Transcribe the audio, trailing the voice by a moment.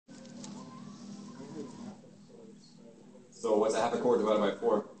So what's a half a quart divided by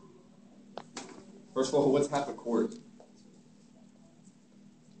 4? First of all, what's half a quart?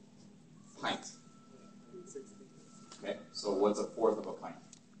 Pint. Okay, so what's a fourth of a pint?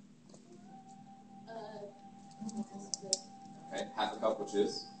 Okay, half a cup, which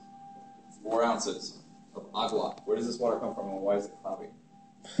is 4 ounces of agua. Where does this water come from, and why is it cloudy?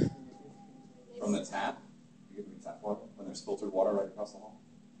 From the tap. You give me tap water when there's filtered water right across the hall.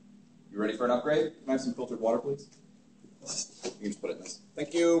 You ready for an upgrade? Can I have some filtered water, please? You can just put it in this.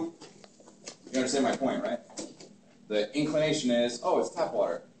 Thank you. You understand my point, right? The inclination is, oh, it's tap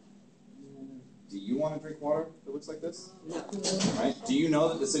water. Do you want to drink water that looks like this? No. Right? Do you know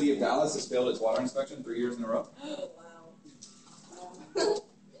that the city of Dallas has failed its water inspection 3 years in a row? Wow.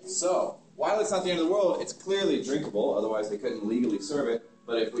 So, while it's not the end of the world, it's clearly drinkable, otherwise they couldn't legally serve it.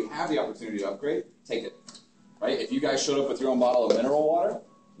 But if we have the opportunity to upgrade, take it. Right? If you guys showed up with your own bottle of mineral water,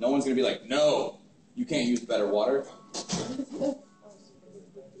 no one's going to be like, no, you can't use better water.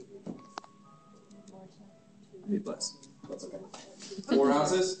 Hey, bless. That's okay. 4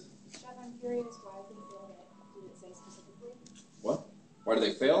 ounces? Chef, I'm curious why they failed it. Did it say specifically? What? Why did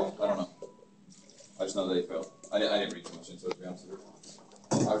they fail? I don't know. I just know that they failed. I didn't read too much into it, to be honest with you.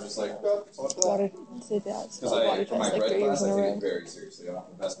 I was just like, oh, what's that? Water. Because for my bread class, I take it very seriously. I want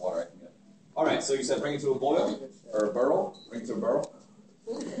the best water I can get. All right, so you said bring it to a boil, or a burl. Bring it to a burl.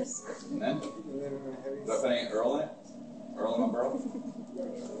 And then? Do I put any Earl in it? Earl in my burl?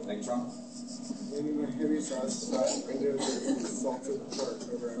 Thank you, Trump. In a heavy sauce, I do salted pork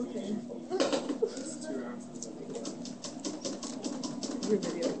over a medium. That's 2 ounces of pork. Your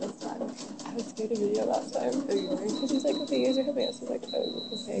video this time. I was scared of video last time. Oh, you were? Because he's like, okay, here's your helping us. I was like,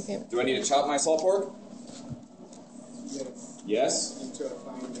 oh, okay, I can't. Do I need to chop my salt pork? Yes. Yes. Into a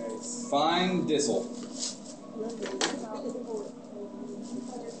fine dice. Fine dizzle.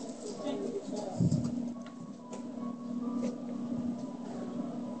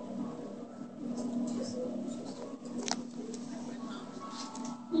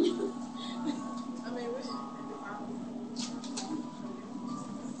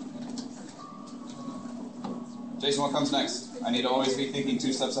 Jason, what comes next? I need to always be thinking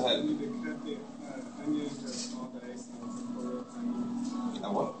 2 steps ahead. You need to cut the onion into a small dice and it's a quarter of onion. A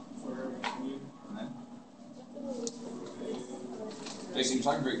what? Quarter of an onion. And then? Jason, you're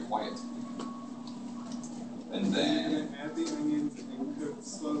talking very quiet. And then? Add the onions and cook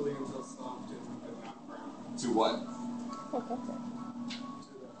slowly until soft but not brown. To what? To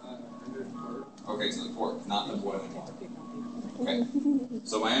the rendered pork. Okay, to the pork, not the boiling water. Okay.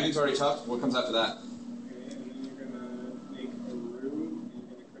 So my onion's already chopped. What comes after that?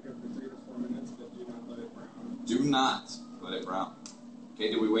 Do not let it brown. Okay,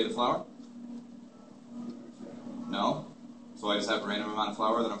 do we weigh the flour? No? So I just have a random amount of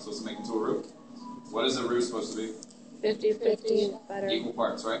flour that I'm supposed to make into a roux? What is a roux supposed to be? 50-50 butter. Equal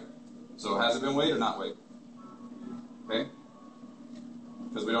parts, right? So has it been weighed or not weighed? Okay?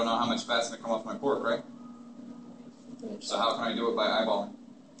 Because we don't know how much fat's going to come off my pork, right? So how can I do it by eyeballing?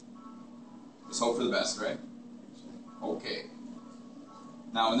 Just hope for the best, right? Okay.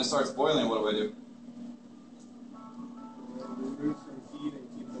 Now when this starts boiling, what do I do? Remove from heat and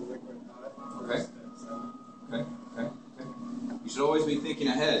keep the liquid hot. Okay. Okay. You should always be thinking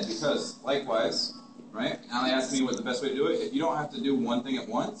ahead because, likewise, right? Allie asked me what the best way to do it. If you don't have to do one thing at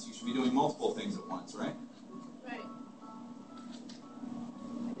once, you should be doing multiple things at once, right? Right.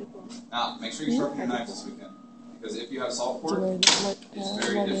 Now, make sure you sharpen your knives this weekend because if you have salt pork, it's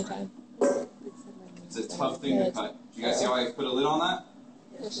very different. It's a tough thing to cut. Do you guys see how I put a lid on that?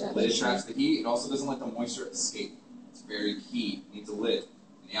 The lid traps the heat. It also doesn't let the moisture escape. It's very key. It needs a lid.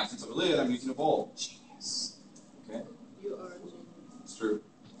 In the absence of a lid, I'm using a bowl. Genius. Okay? You are a genius. It's true.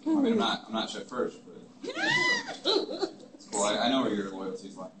 I mean, I'm not chef first, but it's cool. I know where your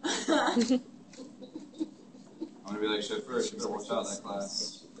loyalties lie. I'm gonna be like chef first. You better watch out that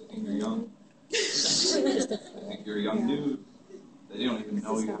class. They think you're young. They think you're a young dude. They don't even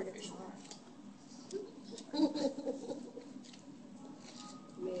know you have facial hair.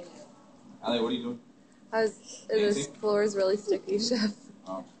 Allie, what are you doing? This floor is really sticky, chef.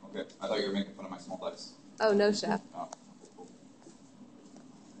 Oh, okay. I thought you were making fun of my small dice. Oh, no, chef. Oh, cool.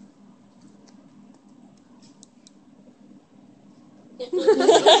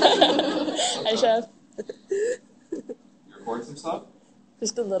 Hi, chef. You recording some stuff?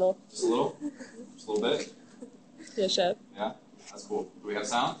 Just a little. Just a little? Just a little bit? Yeah, chef. Yeah? That's cool. Do we have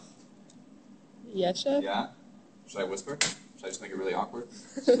sound? Yeah, chef. Yeah? Should I whisper? Should I just make it really awkward?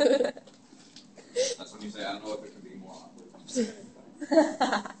 That's when you say, I don't know if it can be more awkward.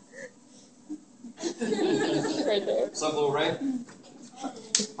 Right there. What's up, little Ray?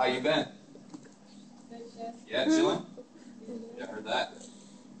 How you been? Good, chef. Yeah, chilling? Yeah, heard that.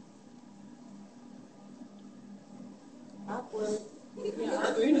 Awkward.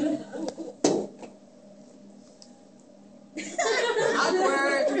 Awkward.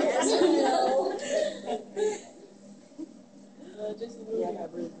 Yeah, I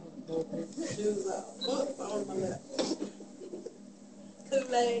got really cold. Shoes out. On my lap.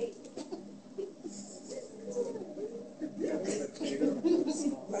 Kool-Aid.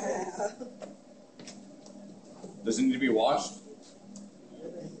 Wow. Does it need to be washed?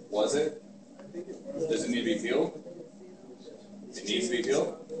 Was it? Does it need to be peeled? It needs to be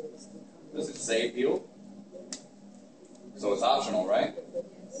peeled? Does it say peeled? So it's optional, right?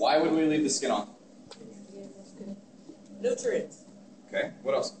 Why would we leave the skin on? Nutrients. Okay,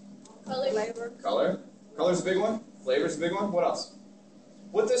 what else? Color. Flavor. Color. Color's a big one. Flavor's a big one. What else?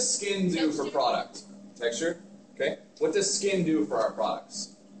 What does skin do for product? Texture. Okay. What does skin do for our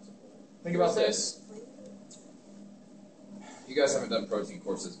products? Think about this. You guys haven't done protein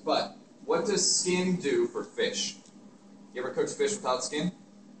courses, but what does skin do for fish? You ever cooked fish without skin?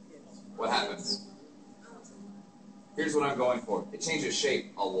 What happens? Here's what I'm going for. It changes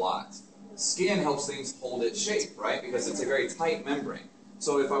shape a lot. Skin helps things hold its shape, right? Because it's a very tight membrane.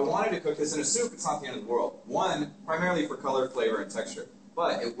 So if I wanted to cook this in a soup, it's not the end of the world. One, primarily for color, flavor, and texture.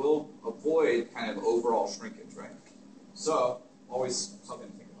 But it will avoid kind of overall shrinkage, right? So, always something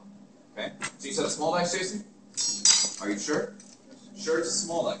to think about. Okay? So you said a small dice, Jason? Are you sure? Sure it's a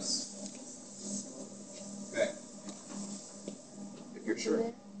small dice. Okay. If you're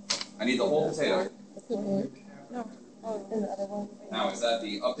sure. I need the whole potato. No. Oh, and the other one. Now, is that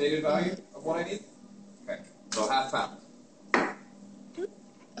the updated value of what I need? Okay. So half pound.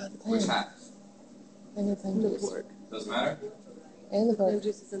 Which half? And the plain juice. Doesn't matter? And the pork.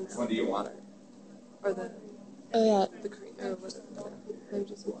 Juice is in Which one do you want? Or the cream. Or what is it? Plain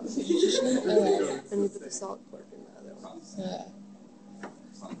juice water. Oh, And you put the salt pork in the other one. yeah.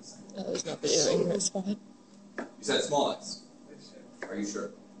 It's not the same. Oh, there's not videoing. That's fine. You said small dice. Are you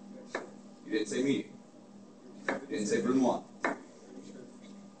sure? You didn't say medium. You didn't say brunoise.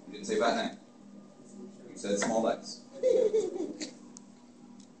 You didn't say baton. You said small dice. Just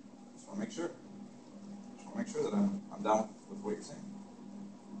want to make sure. Just want to make sure that I'm down with what you're saying.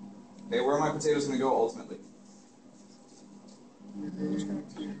 Okay, where are my potatoes going to go ultimately? You're going to put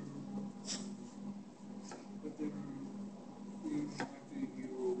them in after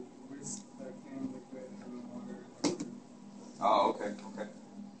you whisk that can liquid in the water. Oh, okay, okay.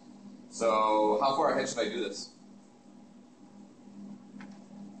 So, how far ahead should I do this?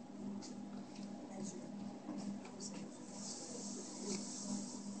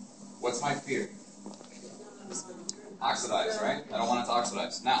 What's my fear? Oxidize, right? I don't want it to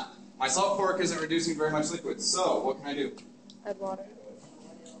oxidize. Now, my salt pork isn't reducing very much liquid, so what can I do? Add water.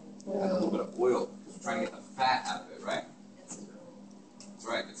 Add a little bit of oil, because we're trying to get the fat out of it, right? That's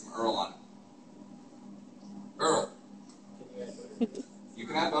right, get some Earl on it. Earl! You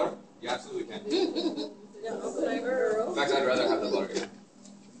can add butter? You absolutely can. In fact, I'd rather have the butter, yeah.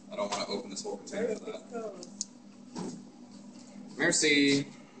 I don't want to open this whole container for that. Merci.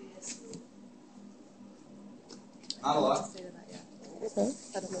 Not a lot. Say to that yet. Okay.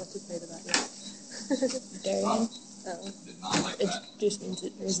 I don't know what to say to that yet. Darian. Oh, Oh. did not like It that. just means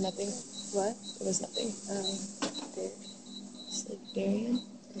it was nothing. What? It was nothing. There. Just like Darian.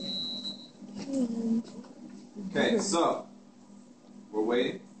 Darian. Okay, so we're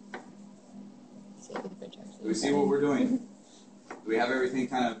waiting. So the French accent. Do we see what we're doing? Do we have everything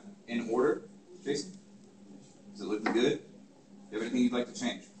kind of in order, Jason? Is it looking good? Do you have anything you'd like to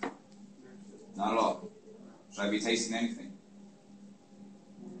change? Not at all. Should I be tasting anything?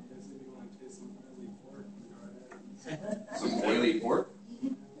 Some oily pork?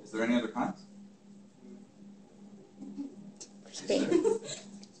 Is there any other kinds? Is there?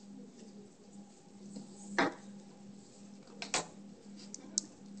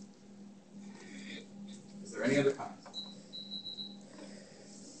 Is there any other kinds?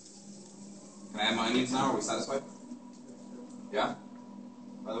 Can I add my onions now? Are we satisfied? Yeah?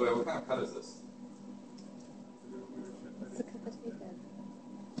 By the way, what kind of cut is this? It's a cup of tea then.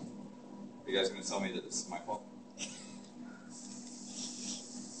 Are you guys going to tell me that this is my fault?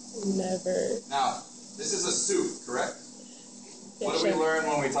 Never. Now, this is a soup, correct? Yeah, What did we sure. learn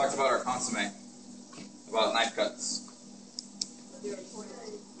when we talked about our consomme? About knife cuts.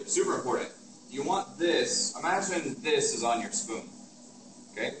 It's super important. You want this, imagine this is on your spoon.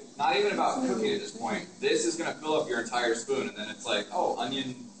 Okay? Not even about cooking at this point. This is going to fill up your entire spoon, and then it's like, oh,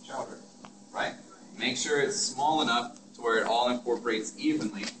 onion chowder. Right? Make sure it's small enough to where it all incorporates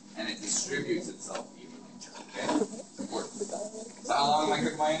evenly, and it distributes itself evenly. Okay? It's important. So how long am I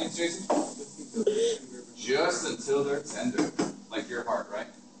cooking my onions, Jason? just until they're tender, like your heart, right?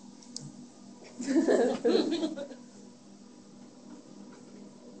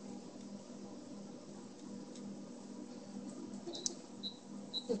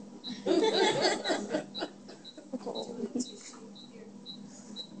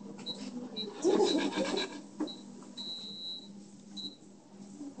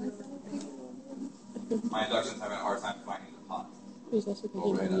 My induction's having a hard time finding the pot. He's also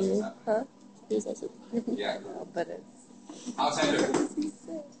Oh, picking right, on that's you. what's happening. Huh? He's also picking. Yeah. No, but it's. How tender? He's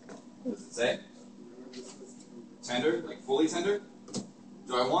sick. Does it say? Tender? Like fully tender?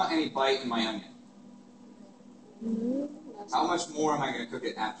 Do I want any bite in my onion? How much more am I going to cook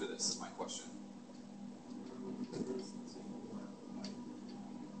it after this is my question.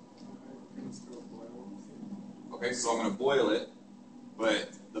 Okay, so I'm going to boil it, but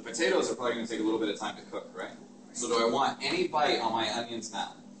the potatoes are probably going to take a little bit of time to cook, right? So do I want any bite on my onions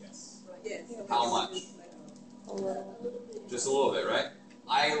now? Yes. How much? A little. Just a little bit, right?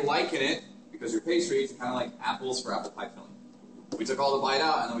 I liken it, because your pastry is kind of like apples for apple pie filling. We took all the bite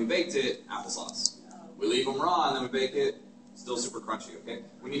out, and then we baked it, applesauce. We leave them raw, and then we bake it, still super crunchy, okay?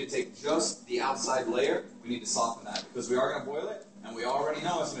 We need to take just the outside layer, we need to soften that, because we are going to boil it, and we already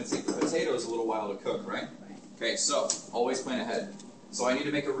know it's going to take the potatoes a little while to cook, right? Okay, so, always plan ahead. So I need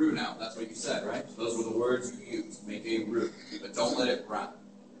to make a roux now, that's what you said, right? Those were the words you used, make a roux, but don't let it brown.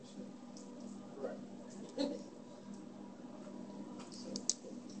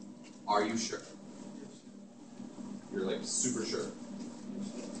 Are you sure? You're like super sure.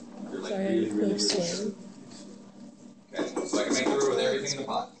 You're like Sorry, really, I'm really, really slow. sure. Okay, so I can make the roux with everything in the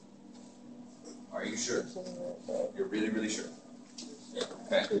pot. Are you sure? You're really, really sure.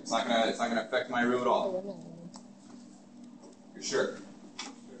 Okay, it's not gonna affect my roux at all. You're sure?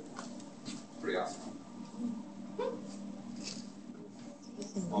 Pretty awesome. Oh,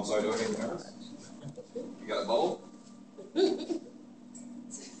 I'm sorry, do I get nervous? You got a bubble? Did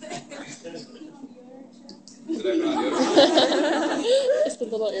I not do it? Just a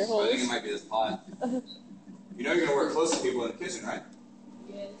little ear hole. I think it might be this pot. You know you're gonna work close to people in the kitchen, right?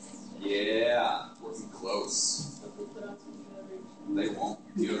 Yes. Yeah, working close. They won't.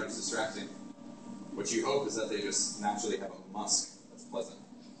 Deodorant's distracting. What you hope is that they just naturally have a musk that's pleasant.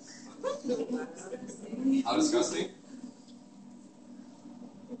 How disgusting.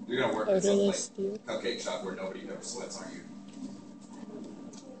 You're gonna work in some like cupcake shop where nobody ever sweats, aren't you?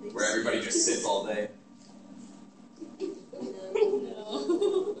 Where everybody just sits all day.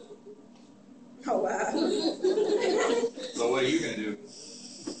 No. Oh, wow. So what are you gonna do?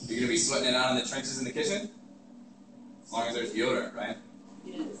 You're gonna be sweating it out in the trenches in the kitchen? As long as there's deodorant, right?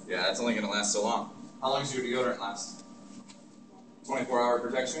 Yes. Yeah, that's only gonna last so long. How long does your deodorant last? 24-hour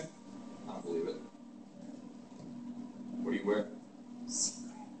protection? I don't believe it. What do you wear?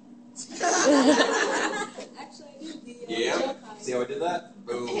 Actually, I did the Yeah. gel kind. See how I did that?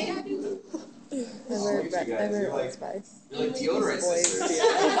 Boom. Hey, I do. I wear Look at you guys. I wear You're like- Red Spice. You're like deodorant Boys, sisters.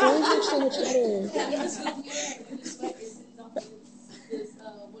 yeah. Boys are so much better. Yeah, it's good deodorant. When you sweat, it sends off this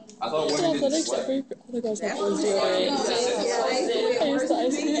one. I thought It's women didn't athletics. sweat. Every other girls have boys No, deodorant. it's I used to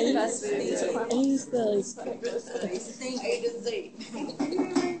ice skate. Best food. I used to like. A to Z.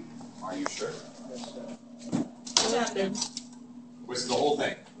 Are you sure? Yeah. Whisk the whole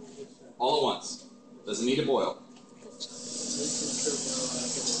thing. All at once. Doesn't need to boil.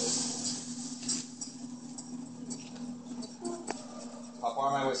 How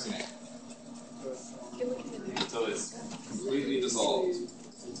far am I whisking it? Until it's completely dissolved.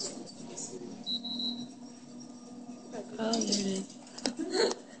 Oh, there it is.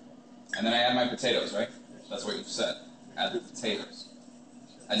 And then I add my potatoes, right? That's what you said. Add the potatoes.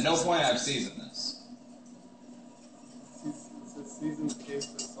 At no point I've seasoned this. It's seasoned case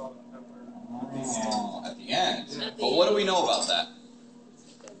with salt and pepper. Oh, at the end. But what do we know about that?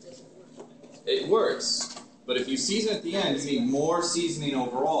 It works. But if you season at the end, you need more seasoning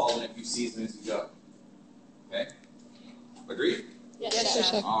overall than if you season as you go. Okay? Agreed?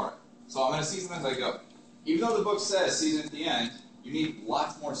 Yes, chef. Alright. So I'm going to season as I go. Even though the book says season at the end, you need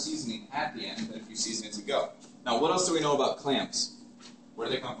lots more seasoning at the end than if you season as you go. Now, what else do we know about clams? Where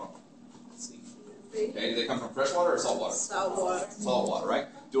do they come from? Okay, do they come from fresh water or salt water? Salt water. Salt water, right?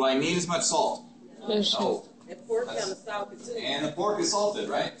 Do I need as much salt? No, chef. No. And pork kind of salty too. And the pork is salted,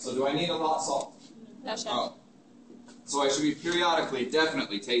 right? So do I need a lot of salt? No, chef. Oh. So I should be periodically,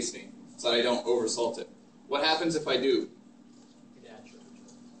 definitely tasting so that I don't oversalt it. What happens if I do?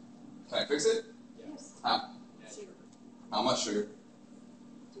 Can I fix it? Yes. How? How much sugar?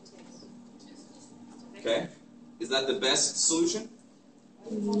 Okay. Is that the best solution?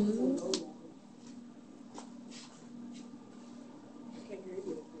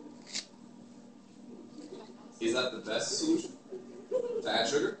 Is that the best solution? To add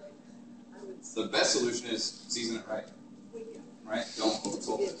sugar? The best solution is season it right. Right? Don't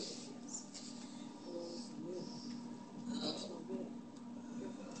overcook it.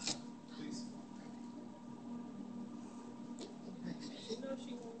 Please.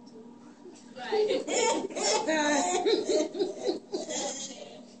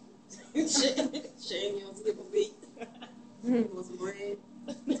 Shane, you want to give a beat? You want some bread?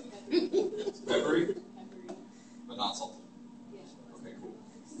 Peppery, but not salty. Okay, cool.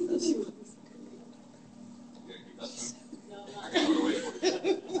 You gonna keep that spoon? I can put it away for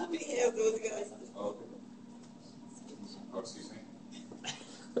you. Yeah, those guys. Oh, okay. Oh, excuse me.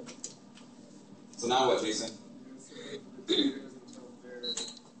 So now what, Jason? Potatoes until they're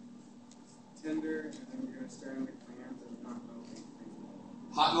tender, and then you're gonna stir in the clams and hot milk and cream.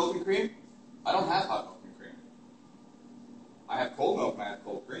 Hot milk and cream? I don't have hot milk and cream. I have cold milk and I have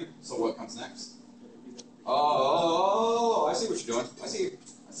cold cream. So what comes next? Oh, I see what you're doing. I see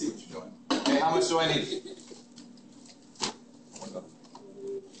what you're doing. Okay, how much do I need?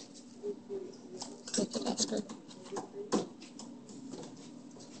 Faster.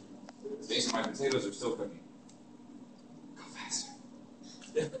 Jason, my potatoes are still cooking. Go faster.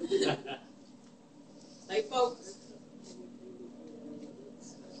 Stay focused.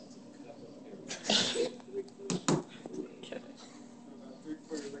 About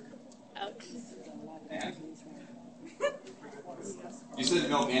 3/4 cup. And? You said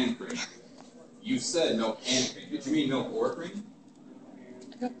milk and cream. You said milk and cream. Did you mean milk or cream?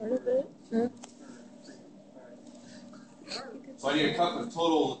 I got part of it. Huh? So I need a cup of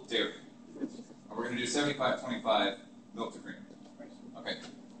total dairy. And we're going to do 75-25 milk to cream. Okay.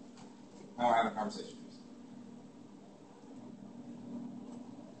 Now we're having a conversation.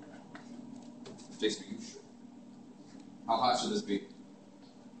 Jason, are you sure? How hot should this be?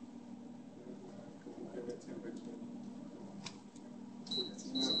 Give it temperature. It's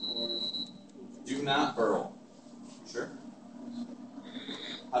not boil. Do not burl. Sure?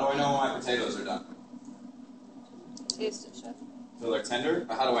 How do I know when my potatoes are done? Taste it, chef. So they're tender,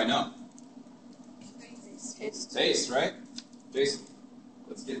 but how do I know? Taste. Taste, right? Jason,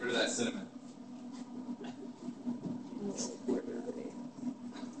 let's get rid of that cinnamon.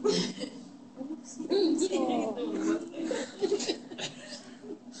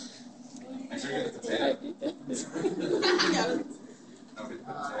 Make sure you get the potato. Okay,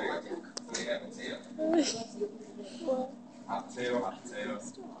 potato. Hot potato, hot potato.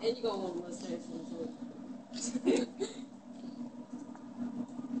 And you're going to want to mustache too.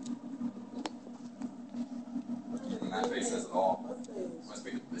 And that face says it all. Must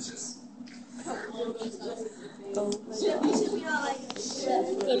be delicious. Oh my Should be all like I'm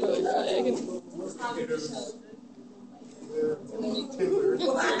really crying. Tender. They're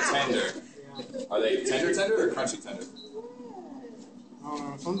tender. Are they tender or crunchy tender?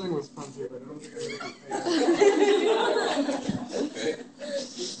 Something was crunchy, but I don't think I Okay.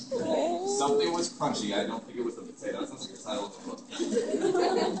 Something was crunchy. I don't think it was the potato. That sounds like the title of the book.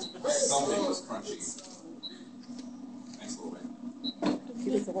 Something was crunchy. Nice little win. He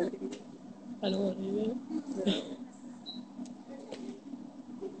doesn't want to eat it. I don't want to eat it.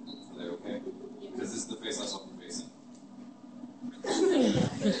 Are they okay? Because this is the face I saw from Jason.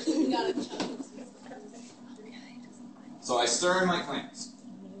 So I stir in my clams.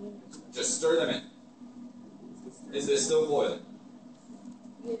 Just stir them in. Is this still boiling?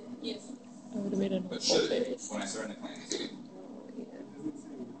 yes. I would have made a But normal should it face. when I stir in the clams?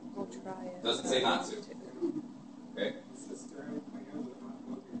 I'll try it. Doesn't say not to. Okay? it's just stirring clams with hot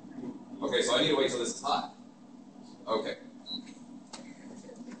milk and cream. Okay, so I need to wait till this is hot. Okay.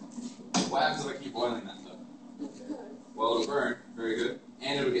 What happens if I keep boiling that though? Well, it'll burn. Very good.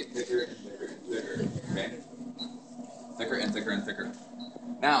 And it'll get thicker and thicker and thicker. Okay? Thicker and thicker and thicker.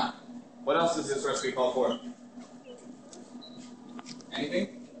 Now, what else does this recipe call for?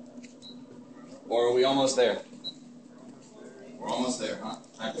 Anything? Or are we almost there? We're almost there, huh?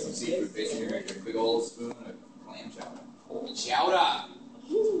 Time for some seafood. Jason, you're going to get a big old spoon of clam chowder. Oh, chowder!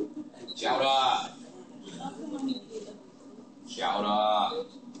 Chowder! Chowder!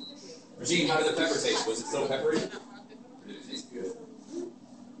 Regine, how did the pepper taste? Was it still peppery? Or did it taste good?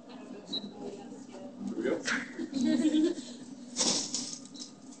 Here we go.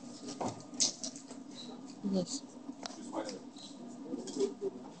 Yes. Just wipe it.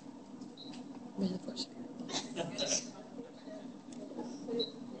 May the force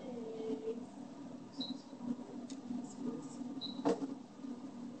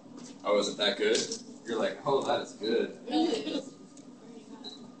Oh, is it that good? You're like, oh, that is good. Thanks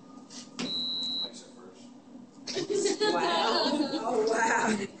at first. Wow. Oh,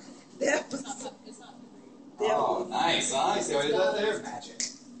 wow. That was, that Nice, huh? You see how I did that there? Magic.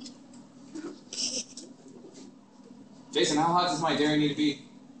 Jason, how hot does my dairy need to be?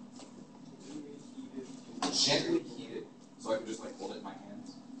 Gently heated. So I can just like hold it in my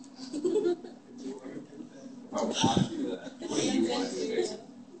hands. If I want to do that. What do you want to do, Jason?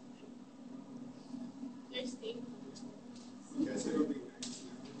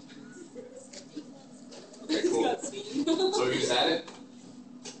 Okay, cool. So you just add it?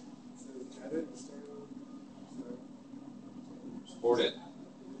 Support it.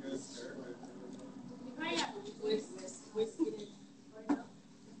 You might have to whisk it in right now.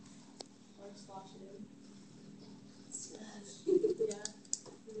 Or slosh it in.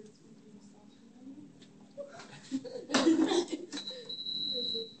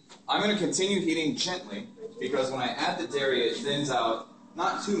 I'm going to continue heating gently because when I add the dairy, it thins out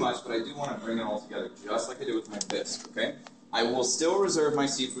not too much, but I do want to bring it all together, just like I did with my bisque, okay? I will still reserve my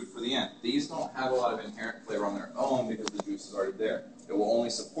seafood for the end. These don't have a lot of inherent flavor on their own because the juice is already there. It will only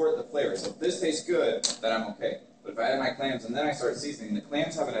support the flavor. So if this tastes good, then I'm okay. But if I add my clams and then I start seasoning, the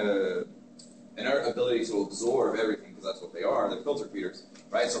clams have an inert ability to absorb everything because that's what they are. They're filter feeders,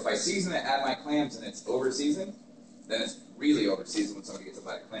 right? So if I season it, add my clams, and it's over-seasoned, then it's really over-seasoned when somebody gets a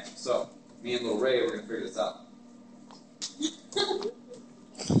bite of clam. So me and little Ray, we're going to figure this out.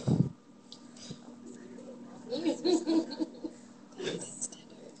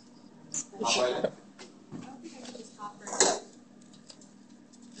 Hop right in. I don't think I can just hop right in.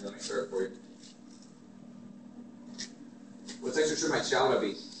 Here, let me stir it for you. What texture should my chowder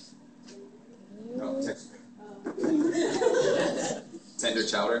be? No, texture. Tender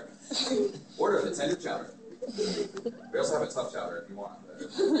chowder. Order the tender chowder. We also have a tough chowder if you want.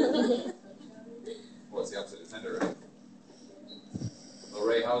 Well, it's the opposite of tender, right? Well,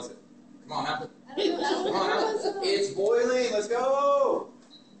 Ray, how is it? Come on now. Come on now. It's boiling. Let's go.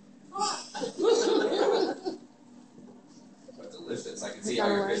 But delicious. I can see how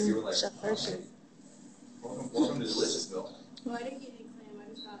your face. You were like, Chef Hershey. welcome to Deliciousville. Oh, I didn't get any clam. I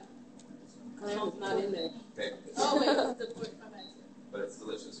just got Clam's not in there. Okay. Oh, wait, it's the 45 minutes. But it's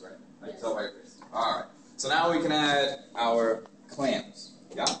delicious, right? I can tell by your face. All right. So now we can add our clams.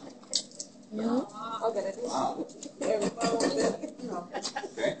 Yeah? I'll get it. Wow.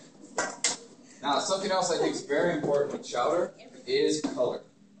 Okay. Now, something else I think is very important with chowder is color.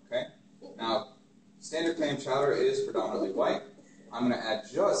 Okay? Now, standard clam chowder is predominantly white. I'm going to add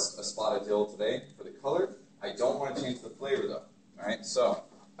just a spot of dill today for the color. I don't want to change the flavor, though. All right? So,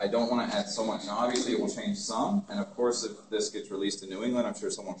 I don't want to add so much. Now, obviously, it will change some. And, of course, if this gets released in New England, I'm sure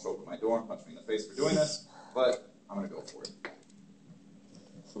someone will show up at my door and punch me in the face for doing this. But I'm going to go for it.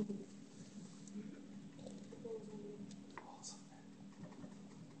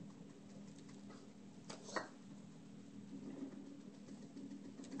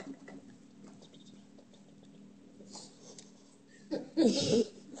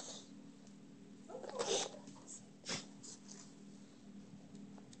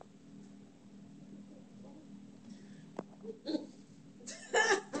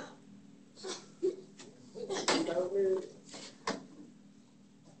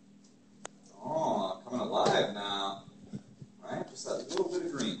 Oh, coming alive now. Right? Just that little bit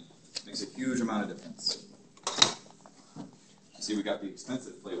of green makes a huge amount of difference. See, we got the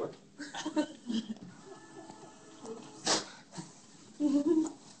expensive flavor.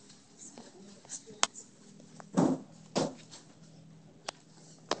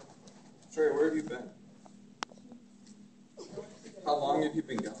 Trey, where have you been? How long have you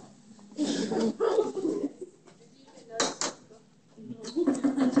been gone?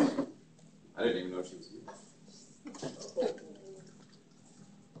 I didn't even know she was here.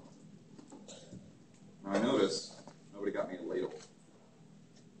 Now I noticed nobody got me a ladle.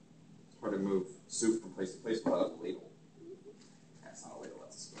 It's hard to move soup from place to place without a ladle. That's not a ladle,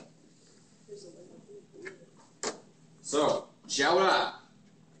 that's a spoon. So, chowder.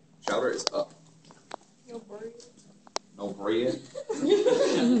 Chowder is up. No bread. No bread?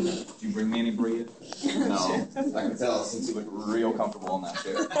 Did you bring me any bread? No. I can tell since you look real comfortable in that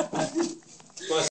chair.